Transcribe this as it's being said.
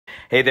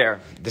Hey there,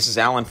 this is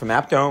Alan from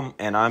Appdome,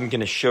 and I'm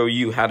going to show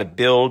you how to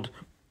build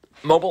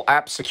mobile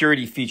app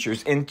security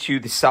features into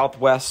the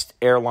Southwest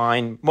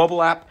Airline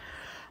mobile app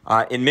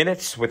in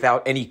minutes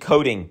without any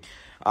coding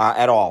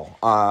at all,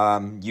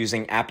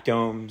 using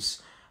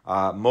Appdome's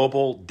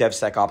mobile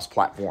DevSecOps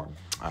platform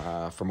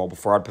for mobile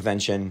fraud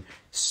prevention,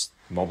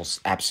 mobile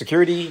app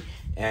security,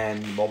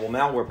 and mobile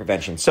malware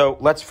prevention. So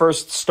let's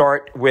first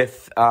start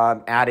with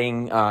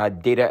adding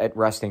data at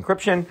rest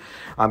encryption.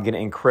 I'm going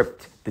to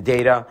encrypt the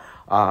data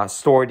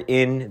stored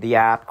in the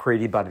app,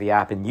 created by the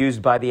app, and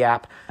used by the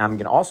app. I'm going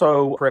to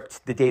also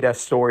encrypt the data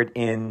stored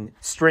in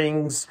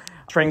strings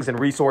and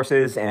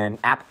resources and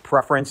app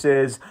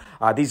preferences.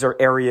 These are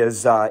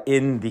areas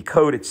in the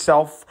code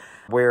itself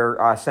where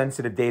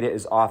sensitive data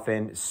is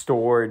often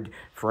stored.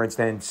 For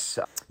instance,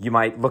 you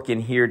might look in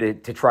here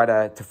to try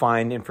to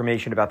find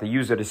information about the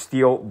user to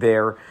steal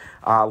their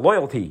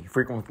loyalty,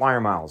 frequent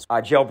flyer miles,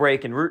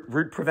 jailbreak and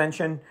root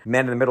prevention,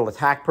 man-in-the-middle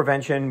attack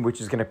prevention,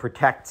 which is going to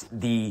protect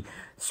the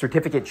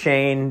certificate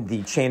chain,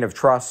 the chain of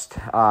trust.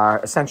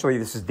 Essentially,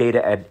 this is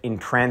data in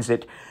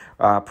transit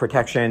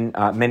protection,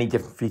 many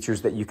different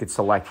features that you could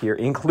select here,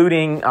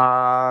 including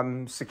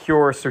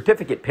secure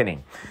certificate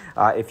pinning,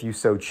 if you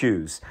so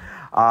choose.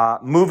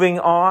 Moving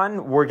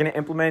on, we're going to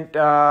implement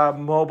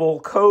mobile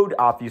code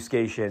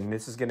obfuscation.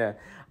 This is going to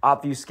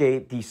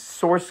obfuscate the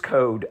source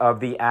code of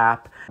the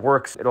app.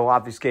 It'll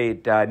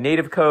obfuscate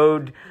native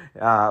code,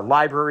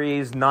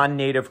 libraries,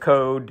 non-native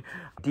code,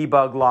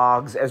 debug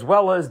logs, as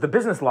well as the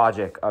business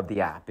logic of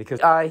the app. Because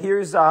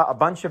here's a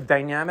bunch of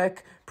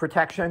dynamic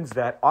protections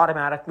that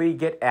automatically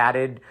get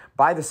added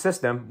by the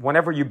system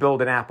whenever you build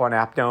an app on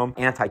Appdome.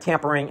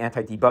 Anti-tampering,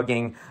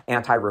 anti-debugging,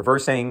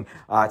 anti-reversing.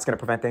 It's going to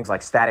prevent things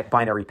like static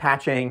binary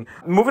patching.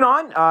 Moving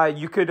on,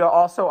 you could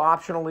also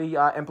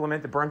optionally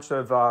implement a bunch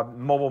of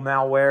mobile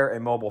malware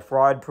and mobile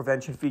fraud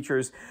prevention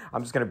features.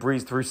 I'm just going to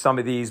breeze through some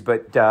of these,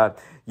 but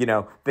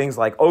things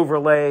like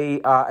overlay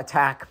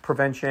attack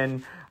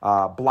prevention,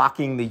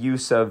 blocking the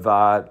use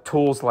of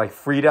tools like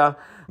Frida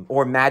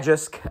or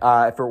Magisk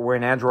if it were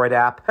an Android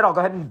app. And I'll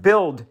go ahead and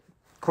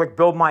click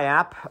Build My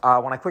App.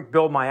 When I click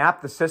Build My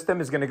App, the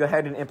system is going to go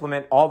ahead and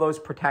implement all those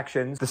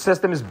protections. The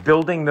system is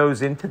building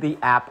those into the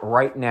app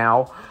right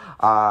now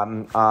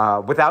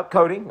without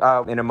coding.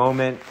 In a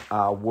moment,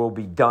 we'll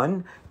be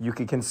done. You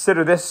can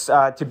consider this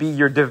to be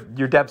your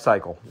dev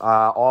cycle.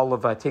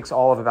 Takes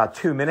all of about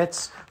 2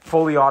 minutes,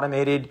 fully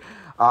automated.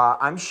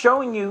 I'm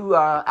showing you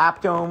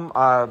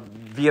Appdome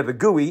via the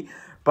GUI,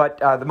 but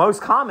the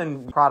most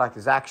common product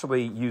is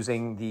actually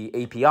using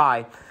the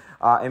API,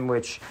 in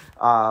which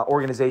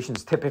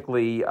organizations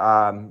typically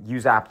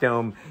use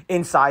Appdome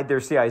inside their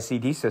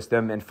CI/CD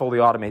system and fully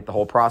automate the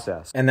whole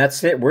process. And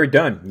that's it. We're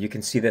done. You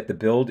can see that the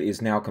build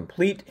is now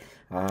complete.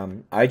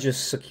 I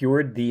just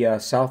secured the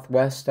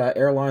Southwest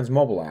Airlines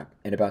mobile app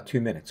in about 2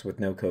 minutes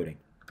with no coding.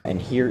 And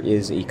here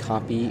is a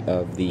copy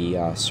of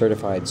the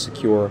certified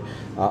secure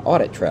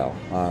audit trail,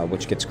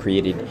 which gets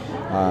created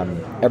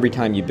every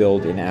time you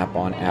build an app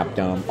on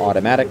Appdome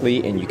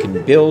automatically, and you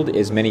can build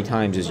as many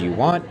times as you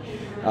want.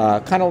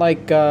 Kind of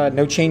like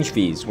no change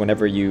fees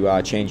whenever you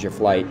change your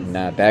flight,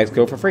 and bags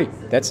go for free.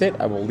 That's it.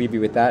 I will leave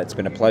you with that. It's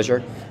been a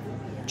pleasure.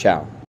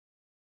 Ciao.